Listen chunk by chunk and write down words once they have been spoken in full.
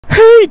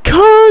Hey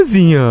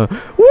Kazuya,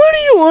 what do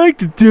you like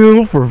to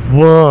do for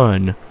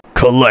fun?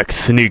 Collect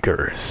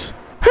sneakers.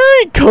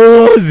 Hey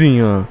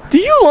Kazuya, do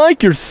you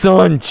like your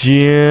son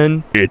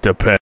Jin? It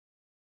depends.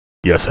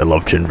 Yes, I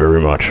love Jin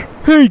very much.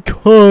 Hey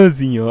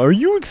Kazuya, are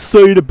you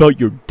excited about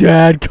your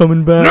dad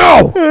coming back?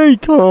 No! Hey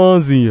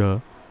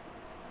Kazuya,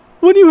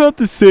 what do you have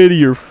to say to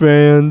your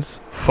fans?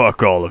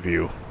 Fuck all of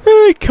you.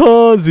 Hey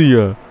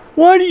Kazuya,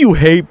 why do you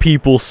hate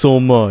people so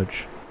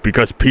much?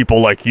 Because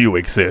people like you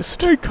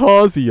exist. Hey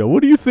Kazuya,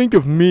 what do you think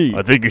of me?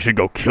 I think you should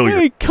go kill your—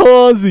 Hey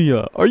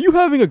Kazuya, are you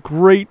having a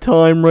great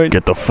time right now?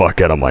 Get the fuck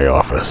out of my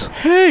office.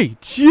 Hey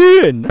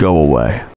Jin! Go away.